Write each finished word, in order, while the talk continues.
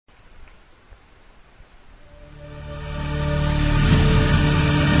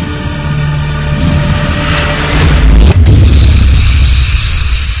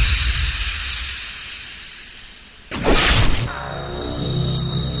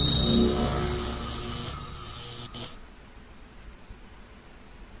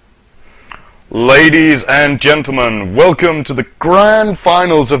Ladies and gentlemen, welcome to the grand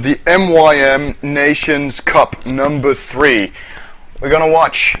finals of the MYM Nations Cup number 3. We're going to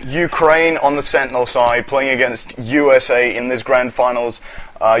watch Ukraine on the Sentinel side playing against USA in this grand finals.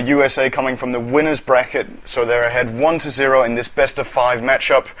 USA coming from the winners bracket, so they're ahead 1-0 in this best of 5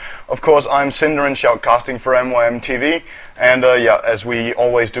 matchup. Of course, I'm Cinderin, shoutcasting for MYM TV, and as we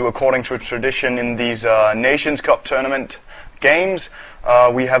always do according to tradition in these Nations Cup tournament games,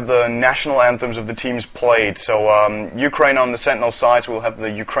 we have the national anthems of the teams played. So Ukraine on the Sentinel side, so we'll have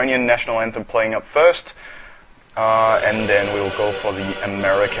the Ukrainian national anthem playing up first, and then we'll go for the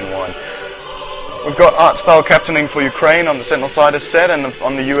American one. We've got art style captaining for Ukraine on the Sentinel side as said, and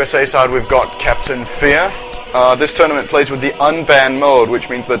on the USA side we've got Captain Fear. This tournament plays with the unbanned mode,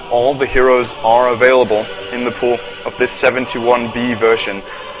 which means that all the heroes are available in the pool of this 71B version.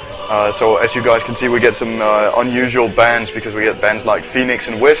 So as you guys can see, we get some unusual bans because we get bans like Phoenix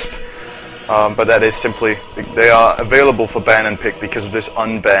and Wisp, but that is simply, they are available for ban and pick because of this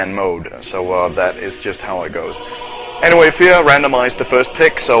unban mode, so that is just how it goes. Anyway, Fear randomized the first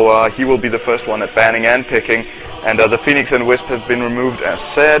pick, so he will be the first one at banning and picking, and the Phoenix and Wisp have been removed as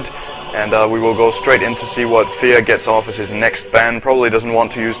said, and we will go straight in to see what Fear gets off as his next ban. Probably doesn't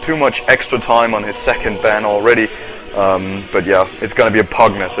want to use too much extra time on his second ban already. But yeah, it's going to be a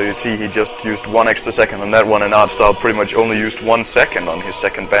Pugner, so you see he just used 1 extra second on that one, and Artstyle pretty much only used 1 second on his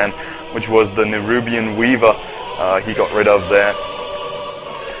second ban, which was the Nerubian Weaver he got rid of there.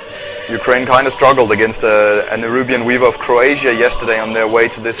 Ukraine kind of struggled against a Nerubian Weaver of Croatia yesterday on their way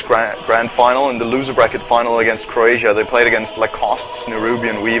to this grand final. In the loser bracket final against Croatia, they played against Lacoste's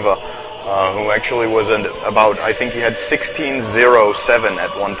Nerubian Weaver, who actually was about, I think he had 16-0-7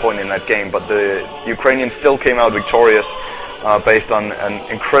 at one point in that game, but the Ukrainians still came out victorious based on an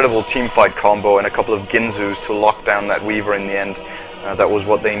incredible team fight combo and a couple of Ginzus to lock down that Weaver in the end. That was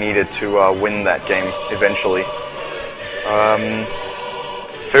what they needed to win that game eventually.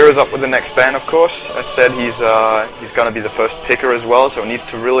 Fear is up with the next ban, of course. As said, he's going to be the first picker as well, so he needs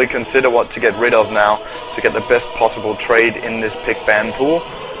to really consider what to get rid of now to get the best possible trade in this pick-ban pool.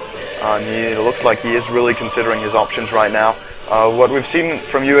 It looks like he is really considering his options right now. What we've seen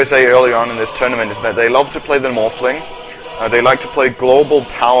from USA early on in this tournament is that they love to play the Morphling. They like to play global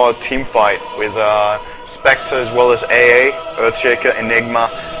power teamfight with Spectre as well as AA, Earthshaker, Enigma.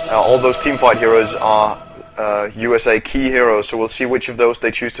 All those teamfight heroes are USA key heroes, so we'll see which of those they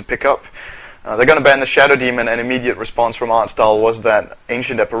choose to pick up. They're going to ban the Shadow Demon, and immediate response from Artstyle was that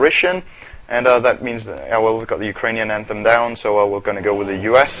Ancient Apparition. And that means that, well, we've got the Ukrainian anthem down, so we're going to go with the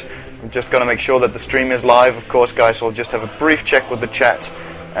US. I'm just going to make sure that the stream is live, of course, guys, so I'll just have a brief check with the chat.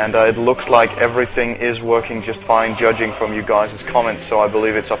 And it looks like everything is working just fine, judging from you guys' comments, so I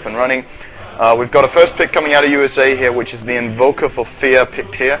believe it's up and running. We've got a first pick coming out of USA here, which is the Invoker for Fear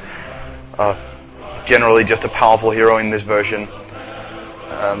picked here. Generally just a powerful hero in this version.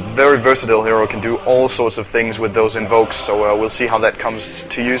 Very versatile hero, can do all sorts of things with those invokes, so we'll see how that comes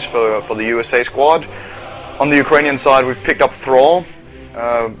to use for the USA squad. On the Ukrainian side, we've picked up Thrall,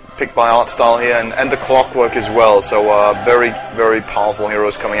 picked by Artstyle here, and the Clockwork as well, so very, very powerful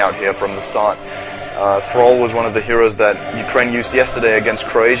heroes coming out here from the start. Thrall was one of the heroes that Ukraine used yesterday against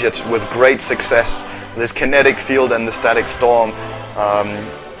Croatia with great success. This kinetic field and the static storm,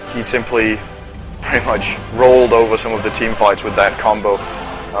 he simply pretty much rolled over some of the team fights with that combo.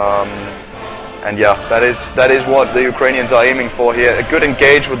 And yeah, that is what the Ukrainians are aiming for here. A good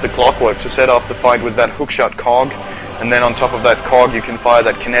engage with the Clockwork to set off the fight with that hookshot cog, and then on top of that cog you can fire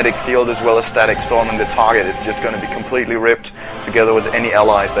that kinetic field as well as static storm, and the target is just going to be completely ripped together with any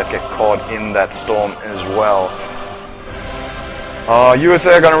allies that get caught in that storm as well.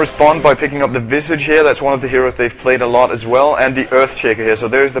 USA are going to respond by picking up the Visage here. That's one of the heroes they've played a lot as well, and the Earthshaker here. So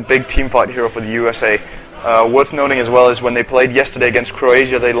there's the big teamfight hero for the USA. Worth noting as well is when they played yesterday against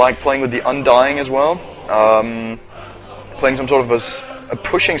Croatia, they like playing with the Undying as well. Playing some sort of a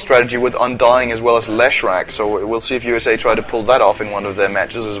pushing strategy with Undying as well as Leshrac. So we'll see if USA try to pull that off in one of their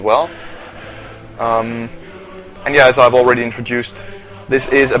matches as well. And yeah, as I've already introduced, this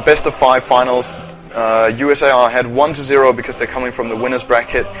is a best of 5 finals. USA are ahead 1-0 because they're coming from the winners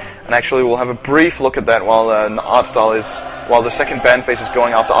bracket, and actually we'll have a brief look at that while while the second ban phase is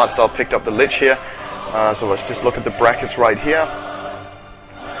going after Artstyle picked up the Lich here. So let's just look at the brackets right here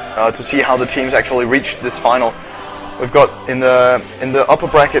to see how the teams actually reached this final. We've got in the upper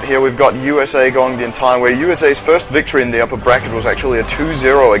bracket here, we've got USA going the entire way. USA's first victory in the upper bracket was actually a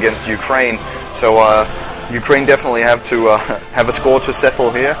 2-0 against Ukraine, so Ukraine definitely have to have a score to settle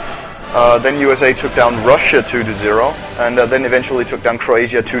here. Then USA took down Russia 2-0, and then eventually took down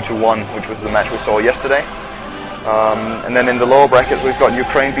Croatia 2-1, which was the match we saw yesterday. And then in the lower bracket, we've got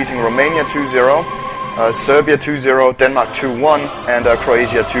Ukraine beating Romania 2-0, Serbia 2-0, Denmark 2-1, and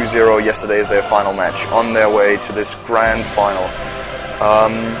Croatia 2-0 yesterday is their final match on their way to this grand final.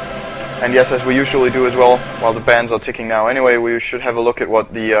 And yes, as we usually do as well, while the bands are ticking now anyway, we should have a look at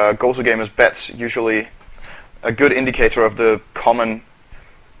what the Goals to Gamers bets, usually a good indicator of the common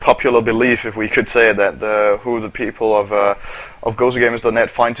popular belief, if we could say it, that who the people of GoalsToGamers.net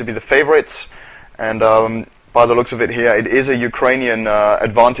find to be the favorites. And by the looks of it here, it is a Ukrainian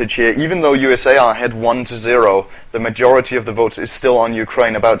advantage here. Even though USA are ahead 1-0, the majority of the votes is still on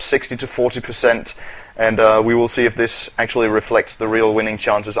Ukraine, about 60 to 40%. And we will see if this actually reflects the real winning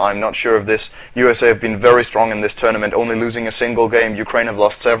chances. I'm not sure of this. USA have been very strong in this tournament, only losing a single game. Ukraine have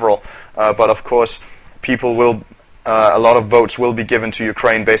lost several. But of course, people will, a lot of votes will be given to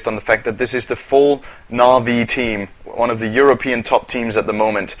Ukraine based on the fact that this is the full Na'vi team. One of the European top teams at the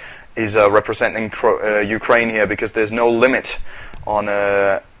moment is representing Ukraine here, because there's no limit on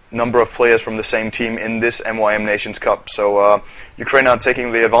number of players from the same team in this MYM Nations Cup. So Ukraine are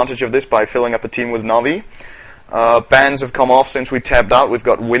taking the advantage of this by filling up a team with Na'vi. Bans have come off since we tabbed out. We've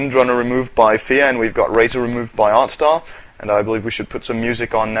got Windrunner removed by Fear, and we've got Razor removed by Artstar. And I believe we should put some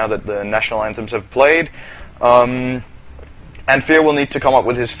music on now that the national anthems have played. And Fear will need to come up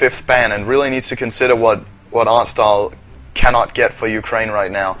with his 5th ban, and really needs to consider what Artstar cannot get for Ukraine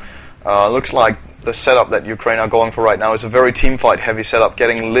right now. Looks like the setup that Ukraine are going for right now is a very teamfight heavy setup,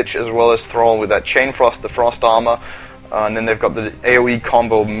 getting Lich as well as Thrall with that Chain Frost, the Frost Armor, and then they've got the AoE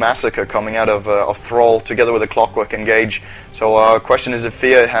combo Massacre coming out of Thrall together with a Clockwork Engage. So question is if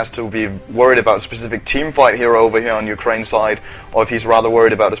Fear has to be worried about a specific teamfight hero over here on Ukraine's side, or if he's rather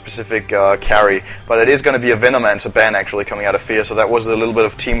worried about a specific carry. But it is going to be a Venomancer ban actually coming out of Fear, so that was a little bit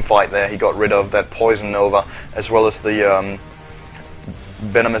of teamfight there. He got rid of that Poison Nova as well as the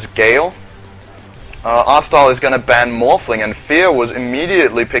Venomous Gale. Artstar is going to ban Morphling, and Fear was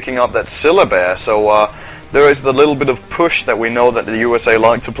immediately picking up that Syllabear, so there is the little bit of push that we know that the USA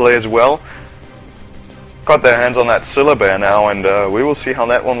like to play as well. Got their hands on that Syllabear now, and we will see how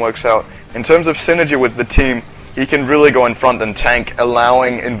that one works out. In terms of synergy with the team, he can really go in front and tank,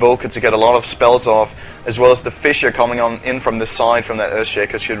 allowing Invoker to get a lot of spells off, as well as the Fissure coming on in from the side from that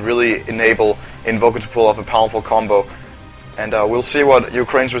Earthshaker should really enable Invoker to pull off a powerful combo. And we'll see what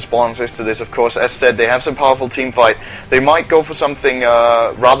Ukraine's response is to this. Of course, as said, they have some powerful team fight. They might go for something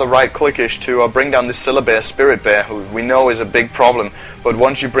rather right-clickish to bring down this Syllabear Spirit Bear, who we know is a big problem. But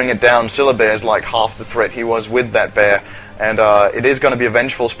once you bring it down, Syllabear is like half the threat he was with that bear. And it is going to be a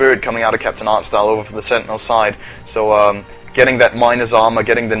Vengeful Spirit coming out of Captain Artstar over for the Sentinel side. So getting that Miner's Armor,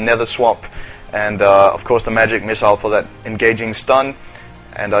 getting the Nether Swap, and of course the Magic Missile for that engaging stun.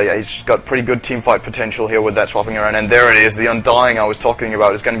 And yeah, he's got pretty good teamfight potential here with that swapping around. And there it is, the Undying I was talking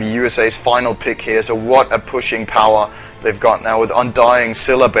about is going to be USA's final pick here. So what a pushing power they've got now with Undying,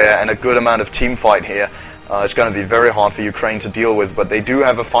 Syllabear, and a good amount of teamfight here. It's going to be very hard for Ukraine to deal with, but they do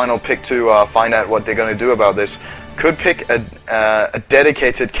have a final pick to find out what they're going to do about this. Could pick a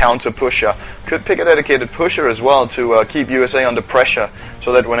dedicated counter pusher. Could pick a dedicated pusher as well to keep USA under pressure,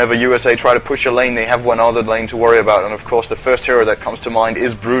 so that whenever USA try to push a lane, they have one other lane to worry about. And of course, the first hero that comes to mind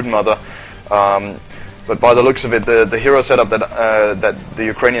is Broodmother. But by the looks of it, the hero setup that the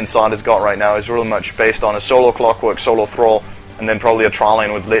Ukrainian side has got right now is really much based on a solo Clockwork, solo Thrall, and then probably a trial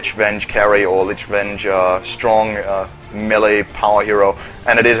lane with Lich Venge carry or Lich Venge strong melee power hero.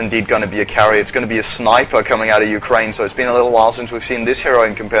 And it is indeed going to be a carry. It's going to be a sniper coming out of Ukraine, so it's been a little while since we've seen this hero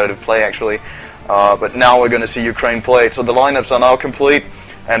in competitive play actually. But now we're going to see Ukraine play it. So the lineups are now complete,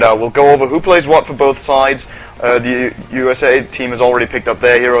 and we'll go over who plays what for both sides. The USA team has already picked up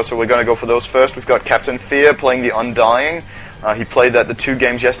their hero, so we're going to go for those first. We've got Captain Fear playing the Undying. He played that the 2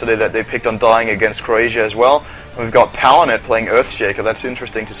 games yesterday that they picked Undying against Croatia as well. And we've got PowerNet playing Earthshaker. That's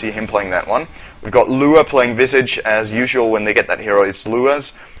interesting to see him playing that one. We've got Lua playing Visage, as usual when they get that hero, it's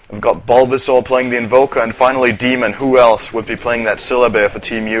Lua's. We've got Bulbasaur playing the Invoker, and finally Demon. Who else would be playing that Syllabear for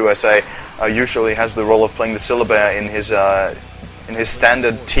Team USA? Usually has the role of playing the Syllabear in his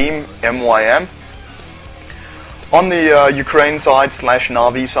standard team, MYM. On the Ukraine side /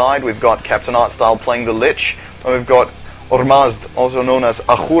 Na'vi side, we've got Captain Artstar playing the Lich, and we've got Ormazd, also known as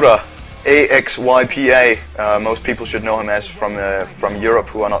Ahura, AXYPA. Most people should know him as from Europe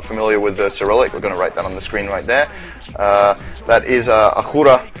who are not familiar with the Cyrillic. We're going to write that on the screen right there. That is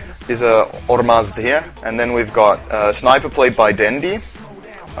Ahura, is Ormazd here. And then we've got Sniper played by Dendi.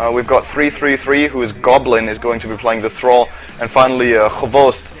 We've got 333, who is Goblin, is going to be playing the Thrall. And finally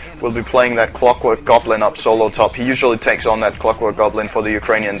Khovost will be playing that Clockwork Goblin up solo top. He usually takes on that Clockwork Goblin for the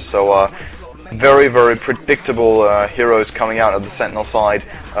Ukrainians, so Very, very predictable heroes coming out of the Sentinel side.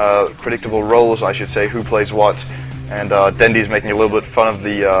 Predictable roles, I should say, who plays what. And Dendy's making a little bit fun of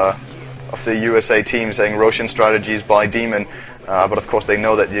the USA team, saying Roshan strategies by Demon. But of course they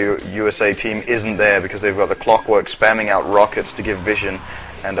know that the USA team isn't there because they've got the Clockwork spamming out rockets to give vision.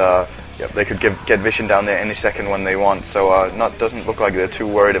 And yep, they could get vision down there any second when they want. So doesn't look like they're too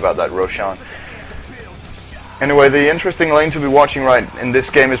worried about that Roshan. Anyway, the interesting lane to be watching right in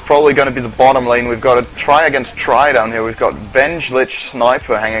this game is probably going to be the bottom lane. We've got a try against try down here. We've got Venge Lich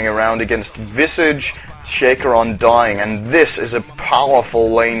Sniper hanging around against Visage, Shaker Undying, and this is a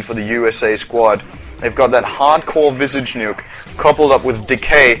powerful lane for the USA squad. They've got that hardcore Visage nuke coupled up with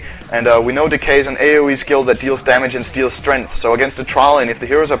Decay, and we know Decay is an AoE skill that deals damage and steals strength. So against a trial lane, if the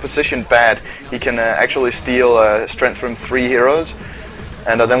heroes are positioned bad, he can actually steal strength from 3 heroes.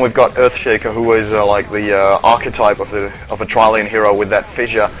 And then we've got Earthshaker, who is like the archetype of a trial lane hero with that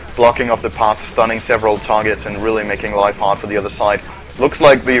fissure, blocking off the path, stunning several targets, and really making life hard for the other side. Looks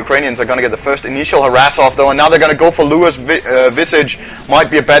like the Ukrainians are going to get the first initial harass off, though, and now they're going to go for Lua's Visage.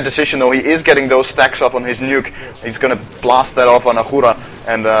 Might be a bad decision, though. He is getting those stacks up on his nuke. He's going to blast that off on Ahura,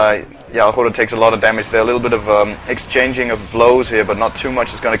 and yeah, Ahura takes a lot of damage there. A little bit of exchanging of blows here, but not too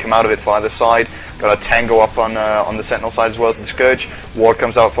much is going to come out of it for either side. Got a Tango up on the Sentinel side as well as the Scourge. Ward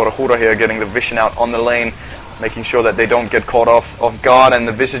comes out for Ahura here, getting the vision out on the lane, making sure that they don't get caught off guard, and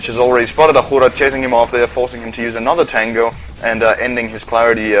the Visage has already spotted Ahura, chasing him off there, forcing him to use another Tango, and ending his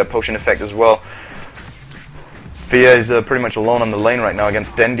Clarity Potion effect as well. Fia is pretty much alone on the lane right now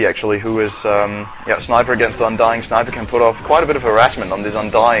against Dendy, actually, who is yeah, Sniper against Undying. Sniper can put off quite a bit of harassment on this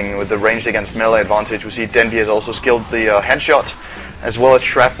Undying with the ranged against melee advantage. We see Dendy has also skilled the headshot as well as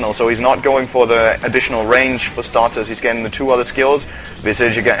Shrapnel, so he's not going for the additional range for starters. He's getting the 2 other skills,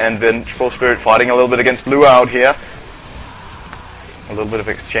 Visage and Vengeful Spirit, fighting a little bit against Lua out here. A little bit of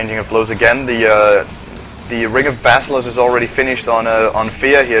exchanging of blows again. The Ring of Basilisk is already finished on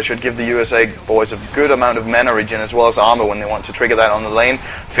Fia here. Should give the USA boys a good amount of mana regen as well as armor when they want to trigger that on the lane.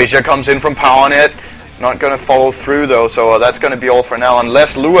 Fissure comes in from Power Net. Not going to follow through though, so that's going to be all for now.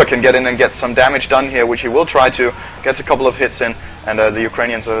 Unless Lua can get in and get some damage done here, which he will try to. Gets a couple of hits in, and the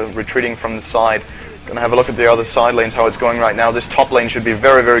Ukrainians are retreating from the side. Going to have a look at the other side lanes, how it's going right now. This top lane should be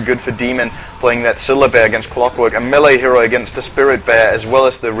very, very good for Demon, playing that Scylla Bear against Clockwork. A melee hero against a Spirit Bear, as well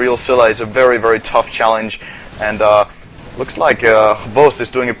as the real Scylla. It's a very, very tough challenge, and looks like Hvozd is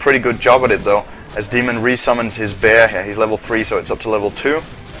doing a pretty good job at it, though, as Demon resummons his bear here. He's level 3, so it's up to level 2.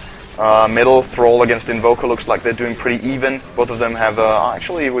 Middle, Thrall against Invoker, looks like they're doing pretty even. Both of them have,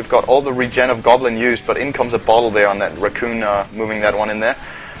 actually, we've got all the regen of Goblin used, but in comes a bottle there on that Raccoon, moving that one in there.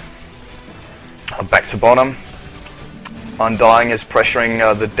 Back to bottom. Undying is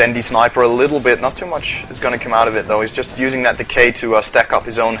pressuring the Dendy Sniper a little bit. Not too much is going to come out of it, though. He's just using that Decay to stack up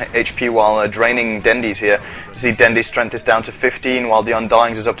his own HP while draining Dendy's here. You see Dendy's strength is down to 15, while the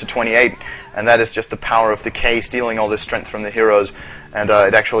Undying's is up to 28. And that is just the power of Decay, stealing all this strength from the heroes. And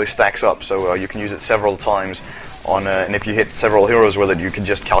it actually stacks up, so you can use it several times. And if you hit several heroes with it, you can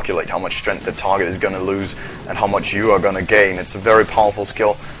just calculate how much strength the target is going to lose and how much you are going to gain. It's a very powerful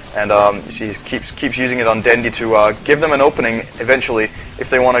skill. And you see, he keeps using it on Dendy to give them an opening eventually if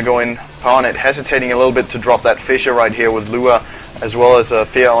they want to go in. Power Net hesitating a little bit to drop that Fissure right here with Lua, as well as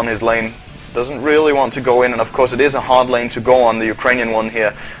Fia on his lane. Doesn't really want to go in, and of course it is a hard lane to go on, the Ukrainian one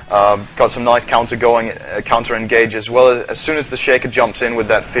here. Got some nice counter engage, as well as soon as the Shaker jumps in with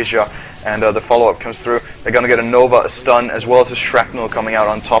that Fissure and the follow-up comes through, they're going to get a Nova, a stun, as well as a Shrapnel coming out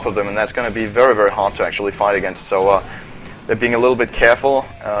on top of them, and that's going to be very, very hard to actually fight against. So they're being a little bit careful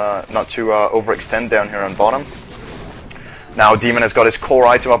not to overextend down here on bottom. Now Demon has got his core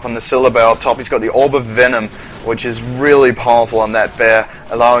item up on the Scylla Bear up top. He's got the Orb of Venom, which is really powerful on that bear,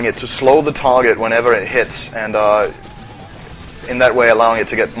 allowing it to slow the target whenever it hits, and in that way allowing it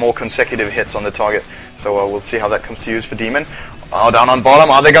to get more consecutive hits on the target. So we'll see how that comes to use for Demon. Down on bottom,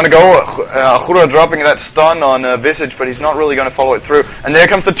 are they going to go? Ahura dropping that stun on Visage, but he's not really going to follow it through. And there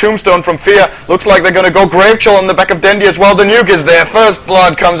comes the Tombstone from Fia. Looks like they're going to go Grave Chill on the back of Dendy as well. The nuke is there. First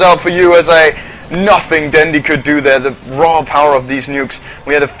blood comes out for USA. Nothing Dendy could do there. The raw power of these nukes.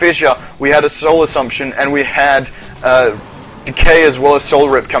 We had a Fissure, we had a Soul Assumption, and we had Decay as well as Soul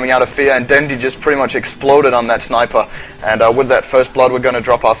Rip coming out of Fia, and Dendy just pretty much exploded on that Sniper. And with that first blood, we're going to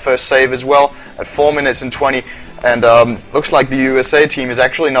drop our first save as well at 4 minutes and 20. And looks like the USA team is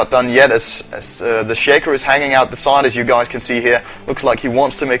actually not done yet, as the Shaker is hanging out the side, as you guys can see here. Looks like he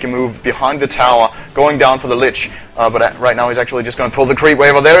wants to make a move behind the tower, going down for the Lich. But right now he's actually just going to pull the creep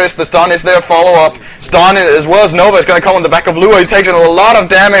wave. There is the stun, is there follow-up. Stun as well as Nova is going to come on the back of Lua. He's taking a lot of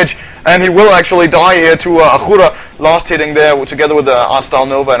damage, and he will actually die here to Ahura. last hitting there together with the Art Style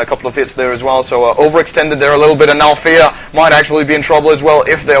Nova and a couple of hits there as well. So overextended there a little bit, and now Fear might actually be in trouble as well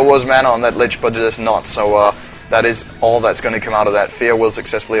if there was mana on that Lich, but there's not. So that is all that's going to come out of that. Fear will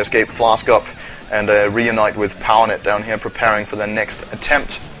successfully escape, Flask up, and reunite with PowerNet down here, preparing for their next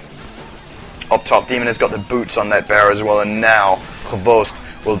attempt. Up top, Demon has got the boots on that bear as well, and now Chvost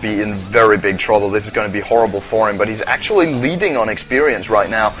will be in very big trouble. This is going to be horrible for him, but he's actually leading on experience right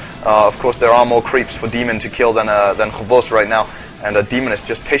now. Of course, there are more creeps for Demon to kill than Chvost right now, and Demon is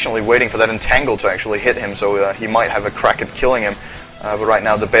just patiently waiting for that Entangle to actually hit him, so he might have a crack at killing him. But right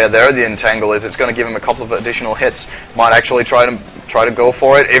now, the bear there, the Entangle is, it's going to give him a couple of additional hits. Might actually try to go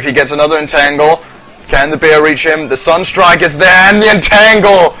for it. If he gets another Entangle, can the bear reach him? The Sunstrike is there, and the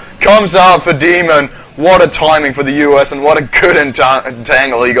Entangle comes out for Demon. What a timing for the US, and what a good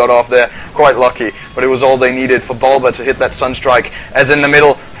Entangle he got off there. Quite lucky, but it was all they needed for Bulba to hit that Sunstrike. As in the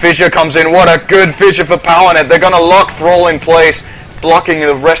middle, Fissure comes in. What a good Fissure for PowerNet. They're going to lock Thrall in place, blocking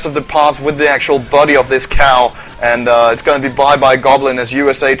the rest of the path with the actual body of this cow. And it's going to be bye-bye Goblin as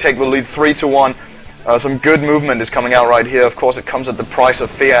USA take the lead 3-1. Some good movement is coming out right here. Of course, it comes at the price of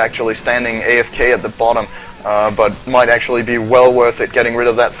Fear actually standing AFK at the bottom, but might actually be well worth it getting rid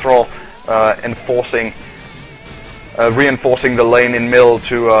of that Thrall, reinforcing the lane in middle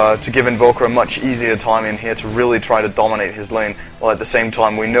to give Invoker a much easier time in here to really try to dominate his lane. While at the same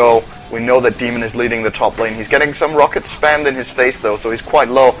time, we know that Demon is leading the top lane. He's getting some rockets spammed in his face though, so he's quite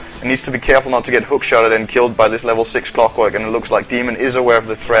low and needs to be careful not to get hookshotted and killed by this level 6 Clockwork. And it looks like Demon is aware of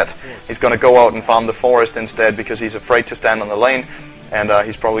the threat. He's going to go out and farm the forest instead because he's afraid to stand on the lane. And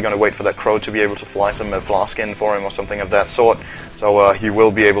he's probably going to wait for that Crow to be able to fly some Flask in for him or something of that sort. So he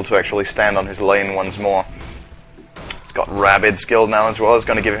will be able to actually stand on his lane once more. He's got Rabid skill now as well. It's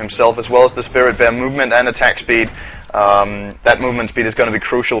going to give himself as well as the Spirit Bear movement and attack speed. That movement speed is going to be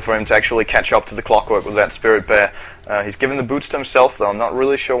crucial for him to actually catch up to the Clockwork with that Spirit Bear. He's given the boots to himself though. I'm not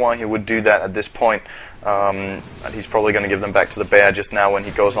really sure why he would do that at this point. And he's probably going to give them back to the bear just now when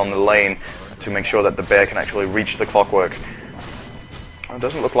he goes on the lane to make sure that the bear can actually reach the Clockwork. It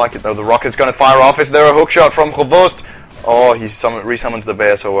doesn't look like it though. The rocket's going to fire off. Is there a hookshot from Chvost? Oh, he resummons the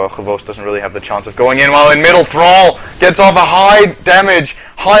bear, so Chvost doesn't really have the chance of going in. While in middle, Thrall gets off a high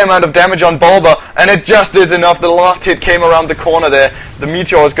amount of damage on Bulba, and it just is enough. The last hit came around the corner there. The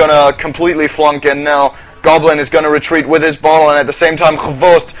Meteor is going to completely flunk, and now Goblin is going to retreat with his bottle, and at the same time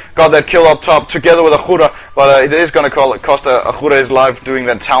Chvost got that kill up top together with Ahura, but it is going to cost Ahura his life doing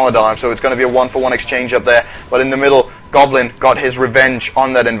that tower dive, so it's going to be a 1-for-1 exchange up there. But in the middle, Goblin got his revenge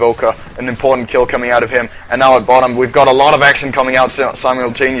on that Invoker, an important kill coming out of him, and now at bottom we've got a lot of action coming out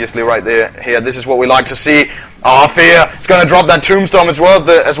simultaneously right there. Here, this is what we like to see. Fear is going to drop that Tombstone as well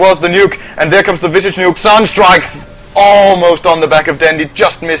as the nuke, and there comes the Visage nuke. Sunstrike almost on the back of Dendy,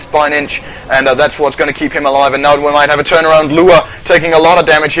 just missed by an inch, and that's what's going to keep him alive. And now we might have a turnaround. Lua taking a lot of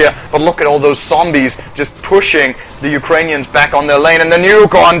damage here, but look at all those zombies just pushing the Ukrainians back on their lane, and the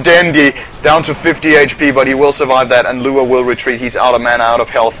nuke on Dendy down to 50 HP, but he will survive that, and Lua will retreat. He's out of mana, out of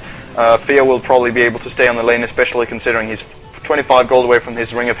health. Fear will probably be able to stay on the lane, especially considering he's 25 gold away from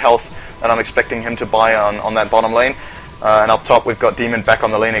his ring of health, and I'm expecting him to buy on that bottom lane. And up top we've got Demon back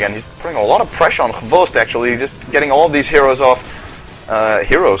on the lane again. He's putting a lot of pressure on Chvost actually, just getting all of these heroes off.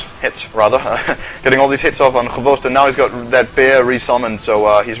 Hits rather. Getting all these hits off on Chvost, and now he's got that bear resummoned,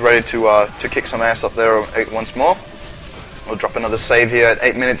 so he's ready to kick some ass up there once more. We'll drop another save here at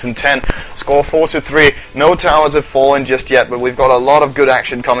 8 minutes and 10. Score 4-3. No towers have fallen just yet, but we've got a lot of good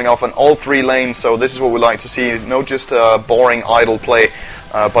action coming off on all three lanes, so this is what we like to see. No just boring idle play,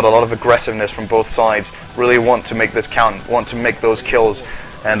 but a lot of aggressiveness from both sides. Really want to make this count, want to make those kills,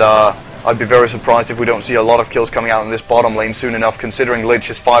 and I'd be very surprised if we don't see a lot of kills coming out in this bottom lane soon enough, considering Lich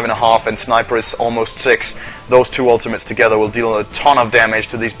is 5.5 and Sniper is almost 6. Those two ultimates together will deal a ton of damage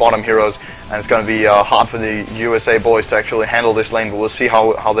to these bottom heroes, and it's going to be hard for the USA boys to actually handle this lane, but we'll see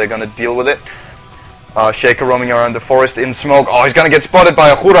how they're going to deal with it. Shaker roaming around the forest in smoke. Oh, he's going to get spotted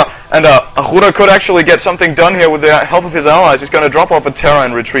by Ahura, and Ahura could actually get something done here with the help of his allies. He's going to drop off a Terra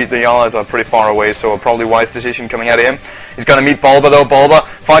and retreat. The allies are pretty far away, so a probably wise decision coming out of him. He's going to meet Bulba though. Bulba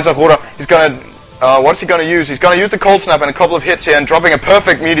finds Ahura. He's going to... what's he going to use? He's going to use the Cold Snap and a couple of hits here, and dropping a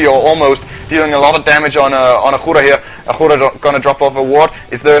perfect Meteor almost, dealing a lot of damage on Ahura here. Ahura going to drop off a ward.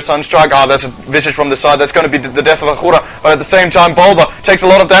 Is there a Sunstrike? That's a Visage from the side. That's going to be the death of Ahura. But at the same time, Bulba takes a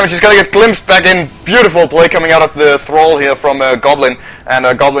lot of damage. He's going to get glimpsed back in. Beautiful play coming out of the Thrall here from Goblin. And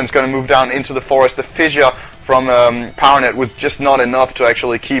Goblin's going to move down into the forest. The Fissure from PowerNet was just not enough to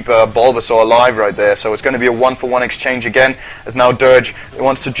actually keep Bulbasaur alive right there. So it's going to be a 1-for-1 exchange again, as now Dirge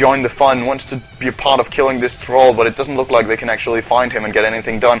wants to join the fun, wants to be a part of killing this troll, but it doesn't look like they can actually find him and get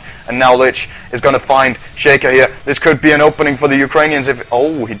anything done. And now Lich is going to find Shaker here. This could be an opening for the Ukrainians if...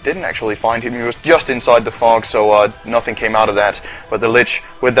 Oh, he didn't actually find him. He was just inside the fog, so nothing came out of that. But the Lich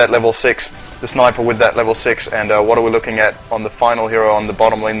with that level 6, the Sniper with that level 6, and what are we looking at on the final hero on the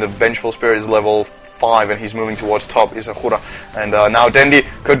bottom lane? The Vengeful Spirit is level 5, and he's moving towards top. Is Ahura, and now Dendi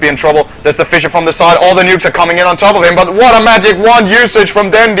could be in trouble. There's the Fissure from the side. All the nukes are coming in on top of him, but what a magic wand usage from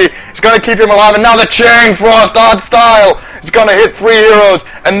Dendi. It's going to keep him alive, and now the Chain Frost art style. It's going to hit 3 heroes,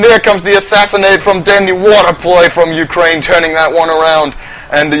 and there comes the Assassinate from Dendi. What a play from Ukraine, turning that one around.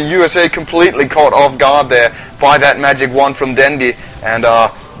 And the USA completely caught off guard there by that magic wand from Dendi, and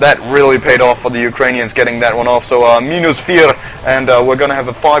that really paid off for the Ukrainians getting that one off. So -4, and we're going to have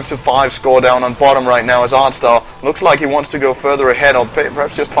a 5-5 score down on bottom right now as Artstar looks like he wants to go further ahead, or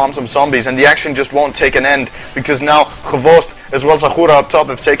perhaps just farm some zombies, and the action just won't take an end, because now Khvost as well as Ahura up top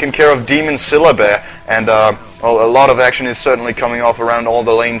have taken care of Demon Syllabear, and well, a lot of action is certainly coming off around all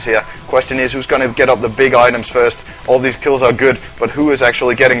the lanes here. Question is, who's going to get up the big items first? All these kills are good, but who is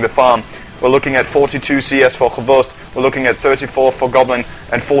actually getting the farm? We're looking at 42 CS for Khvost, we're looking at 34 for Goblin,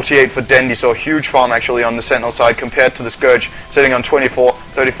 and 48 for Dendi, so a huge farm actually on the Sentinel side compared to the Scourge, sitting on 24,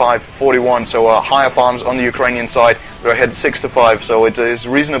 35, 41, so higher farms on the Ukrainian side. We're ahead 6-5, so it is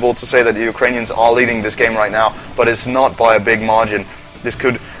reasonable to say that the Ukrainians are leading this game right now, but it's not by a big margin. This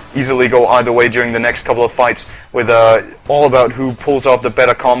could easily go either way during the next couple of fights, with all about who pulls off the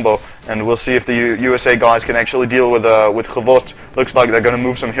better combo, and we'll see if the USA guys can actually deal with Khvost. Looks like they're going to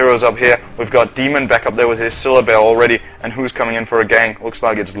move some heroes up here. We've got Demon back up there with his Syllabear already, and who's coming in for a gang? Looks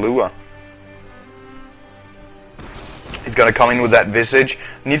like it's Lua. He's going to come in with that Visage.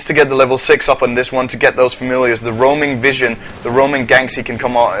 Needs to get the level 6 up on this one to get those familiars. The roaming vision, the roaming ganks he can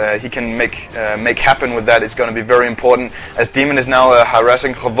he can make happen with that is going to be very important, as Demon is now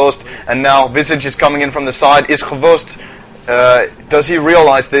harassing Khvost, and now Visage is coming in from the side. Is Khvost... does he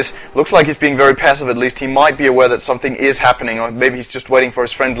realize this? Looks like he's being very passive, at least. He might be aware that something is happening, or maybe he's just waiting for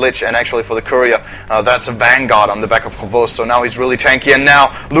his friend Lich, and actually for the courier. That's a Vanguard on the back of Khvost, so now he's really tanky, and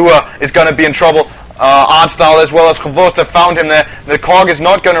now Lua is going to be in trouble. Artstyle as well as Khvost have found him there. The Cog is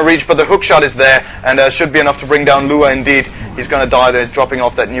not going to reach, but the hookshot is there, and should be enough to bring down Lua indeed. He's going to die there, dropping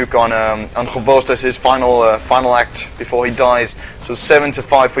off that nuke on Khvost as his final act before he dies. So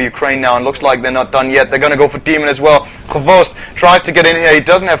 7-5 for Ukraine now, and looks like they're not done yet. They're going to go for Demon as well. Khvost tries to get in here. He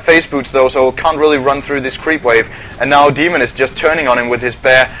doesn't have face boots though, so can't really run through this creep wave. And now Demon is just turning on him with his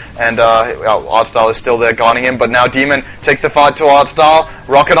bear, and Artstyle is still there guarding him, but now Demon takes the fight to Artstyle.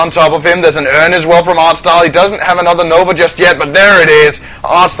 Rocket on top of him. There's an Urn as well from Artstyle. He doesn't have another Nova just yet, but there it is.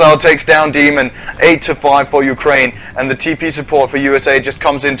 Artstyle takes down Demon. 8-5 for Ukraine, and the TP support for USA just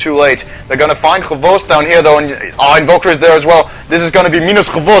comes in too late. They're going to find Khvost down here though, and Invoker is there as well. This is going to be minus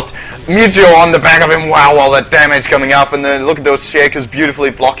Khvost. Meteor on the back of him. Wow, all that damage coming up, and then look at those Shakers beautifully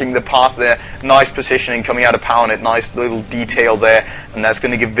blocking the path there. Nice positioning coming out of PowerNet. Nice little detail there, and that's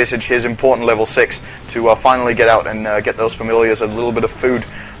going to give Visage his important level 6 to finally get out and get those familiars a little bit of food.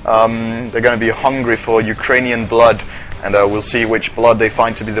 They're going to be hungry for Ukrainian blood, and we'll see which blood they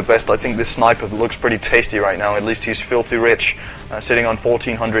find to be the best. I think this Sniper looks pretty tasty right now. At least he's filthy rich, sitting on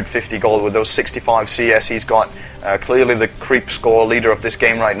 1450 gold with those 65 CS he's got. Clearly the creep score leader of this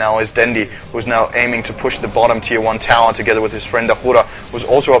game right now is Dendi, who's now aiming to push the bottom tier 1 tower together with his friend Ahura, who's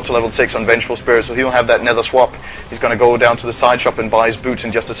also up to level 6 on Vengeful Spirit, so he'll have that nether swap. He's going to go down to the side shop and buy his boots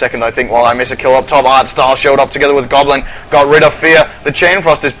in just a second, I think. While I miss a kill up top, Artstyle showed up together with Goblin, got rid of Fear. The Chain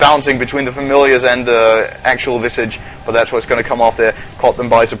Frost is bouncing between the familiars and the actual Visage, but that's what's going to come off there. Caught them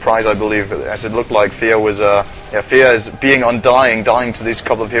by surprise, I believe, as it looked like Fear was Fear is being undying, dying to these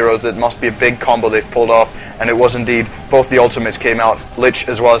couple of heroes. That must be a big combo they've pulled off, and it was indeed. Both the ultimates came out. Lich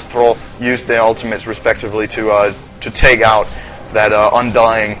as well as Thrall used their ultimates respectively to take out that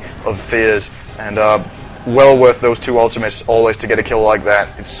undying of Fears, and well worth those 2 ultimates always to get a kill like that.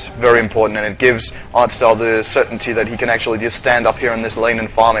 It's very important, and it gives Artstyle the certainty that he can actually just stand up here in this lane and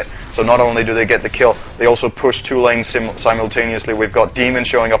farm it. So not only do they get the kill, they also push 2 lanes simultaneously. We've got Demon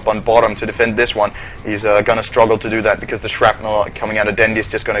showing up on bottom to defend this one. He's going to struggle to do that because the shrapnel coming out of Dendi is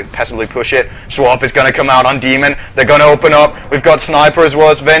just going to passively push it. Swap is going to come out on Demon. They're going to open up. We've got Sniper as well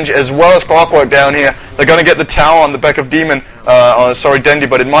as Venge as well as Clockwork down here. They're going to get the tower on the back of Demon. Sorry, Dendi,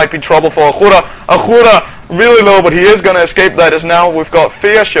 but it might be trouble for Ahura. Ahura really low, but he is going to escape that, as now we've got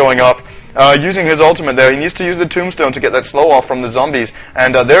Fear showing up. Using his ultimate there. He needs to use the Tombstone to get that slow off from the zombies,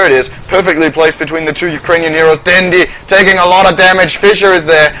 and there it is, perfectly placed between the 2 Ukrainian heroes. Dendi taking a lot of damage. Fissure is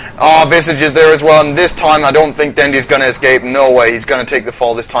there, Visage is there as well, and this time I don't think Dendy's going to escape. No way, he's going to take the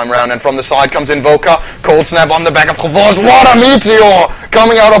fall this time around. And from the side comes Invoker. Cold Snap on the back of Khvost. What a meteor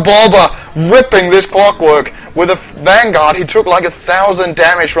coming out of Bulba, ripping this Clockwork. With a Vanguard, he took like 1,000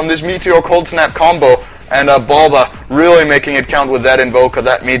 damage from this Meteor Cold Snap combo. And Bulba really making it count with that Invoker.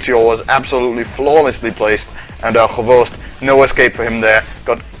 That Meteor was absolutely flawlessly placed. And Khvost, no escape for him there.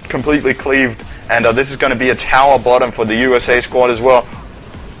 Got completely cleaved. And this is going to be a tower bottom for the USA squad as well.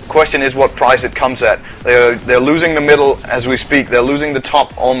 Question is what price it comes at. They're losing the middle as we speak. They're losing the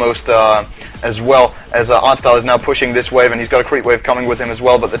top almost as well, as Artstyle is now pushing this wave, and he's got a creep wave coming with him as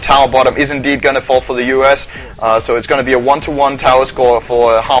well. But the tower bottom is indeed going to fall for the US, so it's going to be a 1-to-1 tower score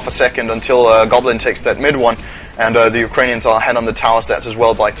for half a second until Goblin takes that mid one, and the Ukrainians are ahead on the tower stats as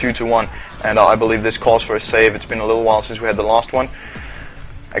well by 2-to-1. And I believe this calls for a save. It's been a little while since we had the last one.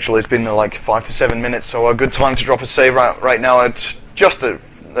 Actually, it's been like 5 to 7 minutes, so a good time to drop a save right now. It's just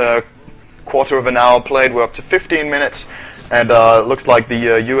a quarter of an hour played. We're up to 15 minutes, and looks like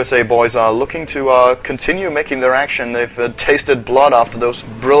the USA boys are looking to continue making their action. They've tasted blood after those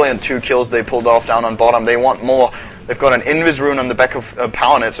brilliant 2 kills they pulled off down on bottom. They want more. They've got an Invis rune on the back of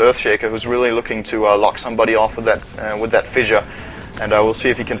PowerNet's Earthshaker, who's really looking to lock somebody off with that fissure. And we'll see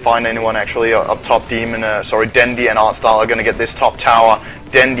if he can find anyone actually up top. Dendy and Artstyle are going to get this top tower.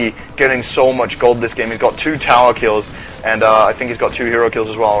 Dendy getting so much gold this game. He's got 2 tower kills, and I think he's got 2 hero kills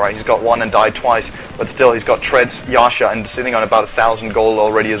as well, right? He's got 1 and died twice, but still he's got Treads, Yasha, and sitting on about 1,000 gold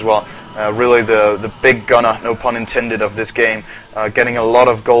already as well. Really the big gunner, no pun intended, of this game. Getting a lot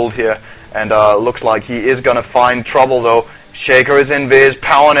of gold here, and looks like he is going to find trouble though. Shaker is in Viz,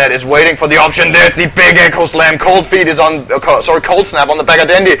 PowerNet is waiting for the option. There's the big Echo Slam. Cold Feet is on, Cold Snap on the back of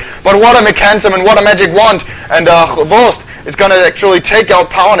Dendy. But what a mechanism and what a magic wand. And Khvost is going to actually take out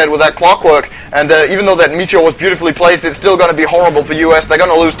PowerNet with that Clockwork. And even though that Meteor was beautifully placed, it's still going to be horrible for US. They're going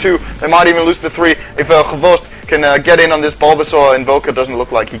to lose 2. They might even lose the 3 if Khvost can get in on this Bulbasaur. Invoker doesn't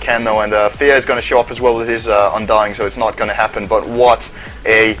look like he can though, and Fear is going to show up as well with his Undying, so it's not going to happen. But what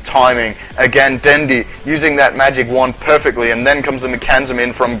a timing. Again, Dendy using that magic wand perfectly, and then comes the mechanism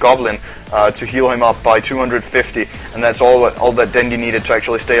in from Goblin to heal him up by 250, and that's all that Dendy needed to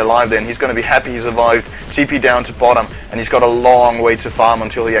actually stay alive then. He's going to be happy he survived. TP down to bottom, and he's got a long way to farm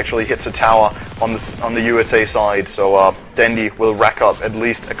until he actually hits a tower on the USA side. So Dendy will rack up at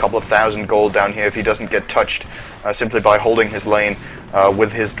least a couple of 1,000 gold down here if he doesn't get touched simply by holding his lane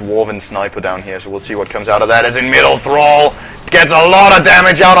with his Dwarven Sniper down here. So we'll see what comes out of that. As in middle Thrall gets a lot of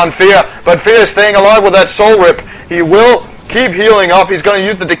damage out on Fear, but Fear is staying alive with that Soul Rip. He will keep healing up. He's going to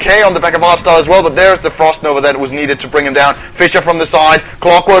use the Decay on the back of Artstyle as well, but there's the Frost Nova that was needed to bring him down. Fissure from the side.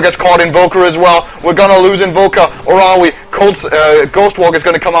 Clockwork has caught Invoker as well. We're going to lose Invoker, or are we? Ghostwalk is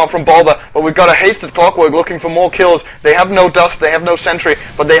going to come out from Bulba, but we've got a hasted Clockwork looking for more kills. They have no Dust, they have no Sentry,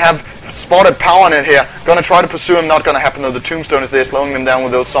 but they have spotted PowerNet here. Going to try to pursue him, not going to happen though. The Tombstone is there, slowing them down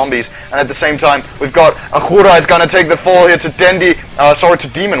with those zombies. And at the same time, we've got Ahura is going to take the fall here to Dendy,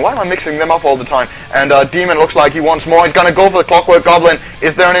 to Demon. Why am I mixing them up all the time? And Demon looks like he wants more. He's going to go for the Clockwork Goblin.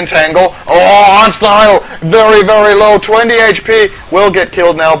 Is there an entangle? Oh, Artstyle, very, very low. 20 HP, will get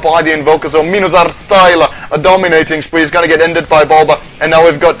killed now by the Invoker. So Minus Artstyle, a dominating spree. He's going to get ended by Bulba. And now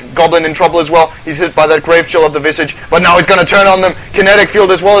we've got Goblin in trouble as well. He's hit by that Grave Chill of the Visage. But now he's going to turn on them. Kinetic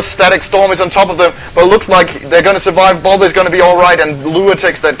Field as well as Static Storm is on top of them. But it looks like they're going to survive. Bulba is going to be alright. And Lua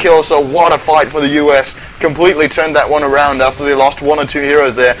takes that kill. So what a fight for the US. Completely turned that one around after they lost 1 or 2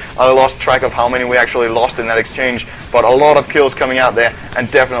 heroes there. I lost track of how many we actually lost in that exchange. But a lot of kills coming out there.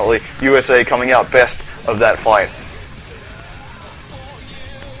 And definitely USA coming out best of that fight.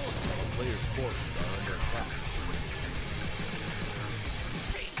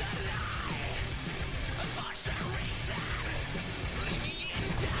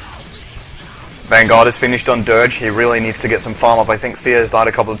 Vanguard is finished on Dirge. He really needs to get some farm up. I think Fear has died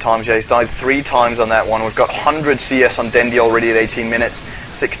a couple of times. Yeah, he's died 3 times on that one. We've got 100 CS on Dendy already at 18 minutes,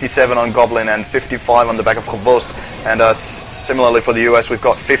 67 on Goblin, and 55 on the back of Khvost. And similarly for the US, we've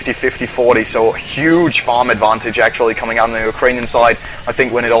got 50, 50, 40. So huge farm advantage actually coming out on the Ukrainian side. I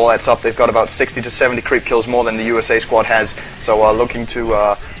think when it all adds up, they've got about 60 to 70 creep kills more than the USA squad has. So looking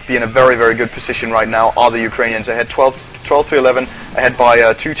to be in a very, very good position right now are the Ukrainians. Ahead 12 to 11, ahead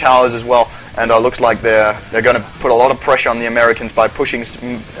by 2 towers as well. and looks like they're going to put a lot of pressure on the Americans by pushing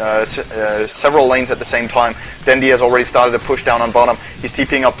several lanes at the same time. Dendy has already started to push down on bottom. He's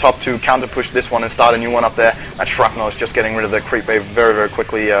TPing up top to counter push this one and start a new one up there. That Shrapnel is just getting rid of the creep wave very, very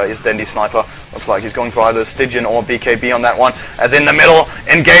quickly. Is Dendy Sniper. Looks like he's going for either Stygian or BKB on that one. As in the middle,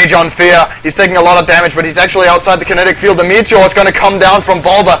 engage on Fear. He's taking a lot of damage, but he's actually outside the kinetic field. The Meteor is going to come down from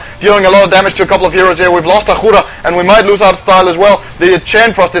Bulba, dealing a lot of damage to a couple of heroes here. We've lost Ahura, and we might lose our style as well. The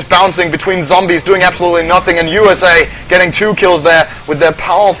Chain Frost is bouncing between zombies, doing absolutely nothing, and USA getting 2 kills there with their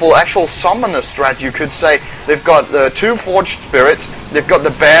powerful actual summoner strat, you could say. They've got the 2 Forged Spirits, they've got the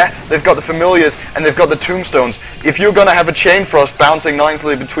Bear, they've got the Familiars, and they've got the Tombstones. If you're going to have a Chain Frost bouncing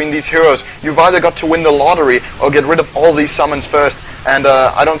nicely between these heroes, you've either got to win the lottery or get rid of all these summons first. And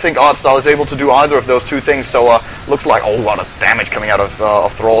I don't think Artstyle is able to do either of those 2 things, so looks like a lot of damage coming out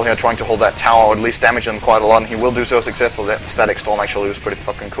of Thrall here, trying to hold that tower, or at least damage them quite a lot, and he will do so successfully. That Static Storm actually was pretty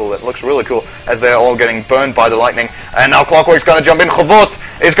fucking cool. It looks really cool as they're all getting burned by the lightning. And now Clockwork's going to jump in. Chavost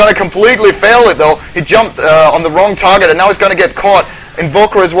is going to completely fail it though. He jumped on the wrong target, and now he's going to get caught.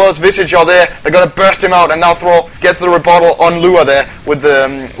 Invoker as well as Visage are there. They're going to burst him out, and now Thrall gets the rebuttal on Lua there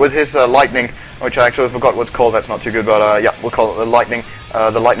with his lightning, which I actually forgot what's called. That's not too good, but yeah, we'll call it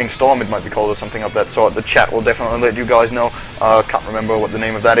the lightning storm. It might be called, or something of that sort. The chat will definitely let you guys know. Can't remember what the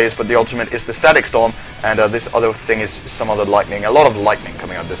name of that is, but the ultimate is the Static Storm, and this other thing is some other lightning. A lot of lightning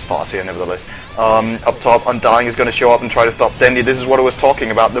coming out this fast here, nevertheless. Up top, Undying is going to show up and try to stop Dendy. This is what I was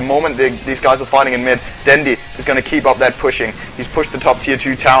talking about. The moment these guys are fighting in mid, Dendy is going to keep up that pushing. He's pushed the top tier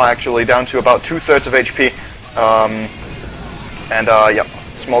 2 tower actually down to about 2/3 of HP. Yeah,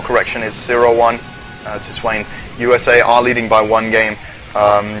 small correction is 0-1 to Swain. USA are leading by 1 game.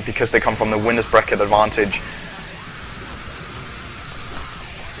 Because they come from the winner's bracket advantage.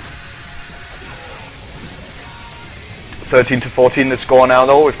 (13-14) the score now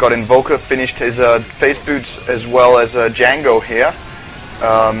though. We've got Invoker finished his face boots as well as Django here.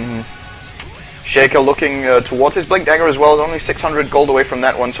 Shaker looking towards his Blink Dagger as well, only 600 gold away from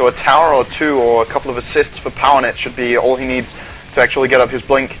that one, so a tower or 2 or a couple of assists for PowerNet should be all he needs to actually get up his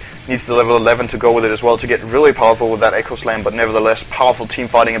Blink. Needs the level 11 to go with it as well to get really powerful with that Echo Slam, but nevertheless powerful team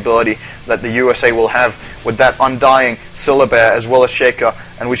fighting ability that the USA will have with that Undying, Syllabear as well as Shaker,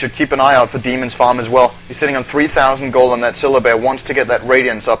 and we should keep an eye out for Demon's Farm as well. He's sitting on 3,000 gold on that Syllabear, wants to get that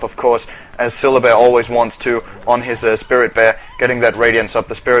Radiance up of course, as Syllabear always wants to on his Spirit Bear, getting that Radiance up.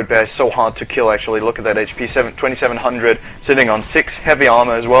 The Spirit Bear is so hard to kill actually. Look at that HP, 2700, sitting on 6 heavy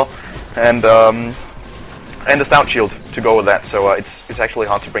armor as well, and a Stout Shield to go with that, so it's actually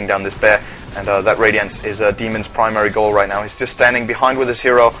hard to bring down this bear, and that Radiance is Demon's primary goal right now. He's just standing behind with his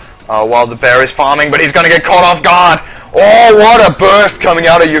hero while the bear is farming, but he's going to get caught off guard. Oh, what a burst coming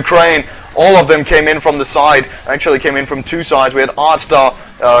out of Ukraine. All of them came in from the side, actually came in from 2 sides. We had Artstar,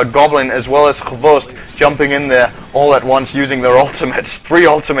 Goblin as well as Chvost jumping in there all at once using their ultimates. 3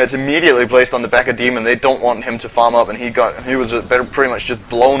 ultimates immediately placed on the back of Demon. They don't want him to farm up, and he was pretty much just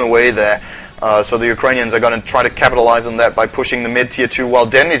blown away there. So the Ukrainians are going to try to capitalize on that by pushing the mid tier 2, while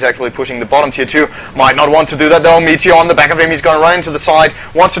Dendy's actually pushing the bottom tier 2. Might not want to do that though. Meteor on the back of him. He's going to run into the side.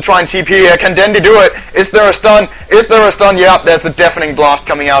 Wants to try and TP here. Can Dendy do it? Is there a stun? Is there a stun? Yeah, there's the Deafening Blast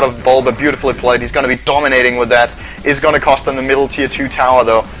coming out of Bulba. Beautifully played. He's going to be dominating with that. Is going to cost them the middle tier 2 tower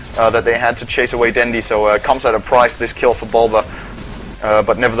though, that they had to chase away Dendy. So it comes at a price, this kill for Bulba.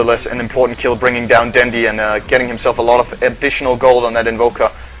 But nevertheless, an important kill, bringing down Dendy and getting himself a lot of additional gold on that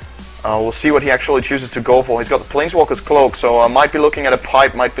Invoker. We'll see what he actually chooses to go for. He's got the Planeswalker's Cloak, so might be looking at a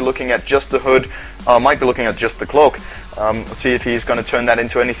pipe, might be looking at just the hood, might be looking at just the cloak. We'll see if he's going to turn that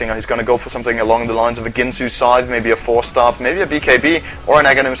into anything, or he's going to go for something along the lines of a Ginsu Scythe, maybe a Force Staff, maybe a BKB, or an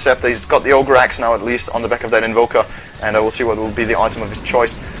Aghanim Scepter. He's got the Ogre Axe now at least on the back of that Invoker, and we'll see what will be the item of his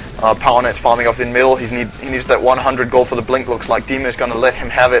choice. PowerNet farming off in middle. He needs that 100 gold for the Blink. Looks like Demon is going to let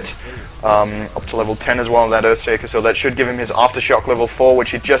him have it. Up to level 10 as well, that Earthshaker, so that should give him his Aftershock level 4, which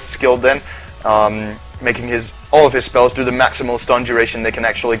he just skilled then, making all of his spells do the maximal stun duration they can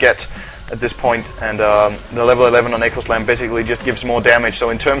actually get at this point, and the level 11 on Echo Slam basically just gives more damage. So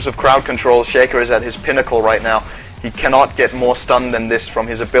in terms of crowd control, Shaker is at his pinnacle right now. He cannot get more stun than this from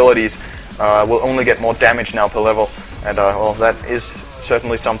his abilities, will only get more damage now per level, and well, that is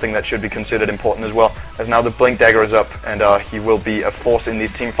certainly something that should be considered important as well, as now the Blink Dagger is up, and he will be a force in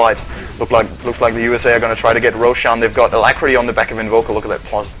these team fights. Looks like the USA are going to try to get Roshan. They've got Alacrity on the back of Invoker. Look at that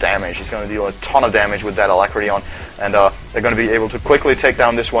plus damage. He's going to deal a ton of damage with that Alacrity on, and they're going to be able to quickly take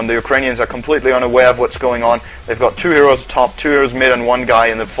down this one. The Ukrainians are completely unaware of what's going on. They've got 2 heroes top, 2 heroes mid, and 1 guy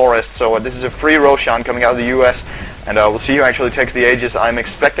in the forest, so this is a free Roshan coming out of the US, and we'll see who actually takes the Aegis. I'm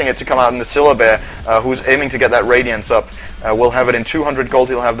expecting it to come out in the Syllabear, who's aiming to get that Radiance up. will have it in 200 gold.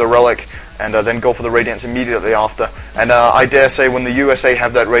 He'll have the relic, and then go for the Radiance immediately after. And I dare say when the USA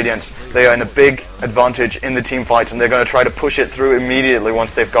have that Radiance, they are in a big advantage in the team fights, and they're going to try to push it through immediately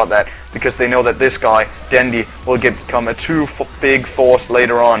once they've got that, because they know that this guy, Dendy, will become a too big force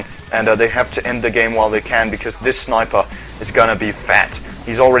later on, and they have to end the game while they can, because this sniper is going to be fat.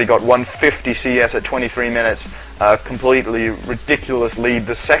 He's already got 150 CS at 23 minutes, completely ridiculous lead.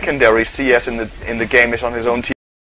 The secondary CS in the game is on his own team.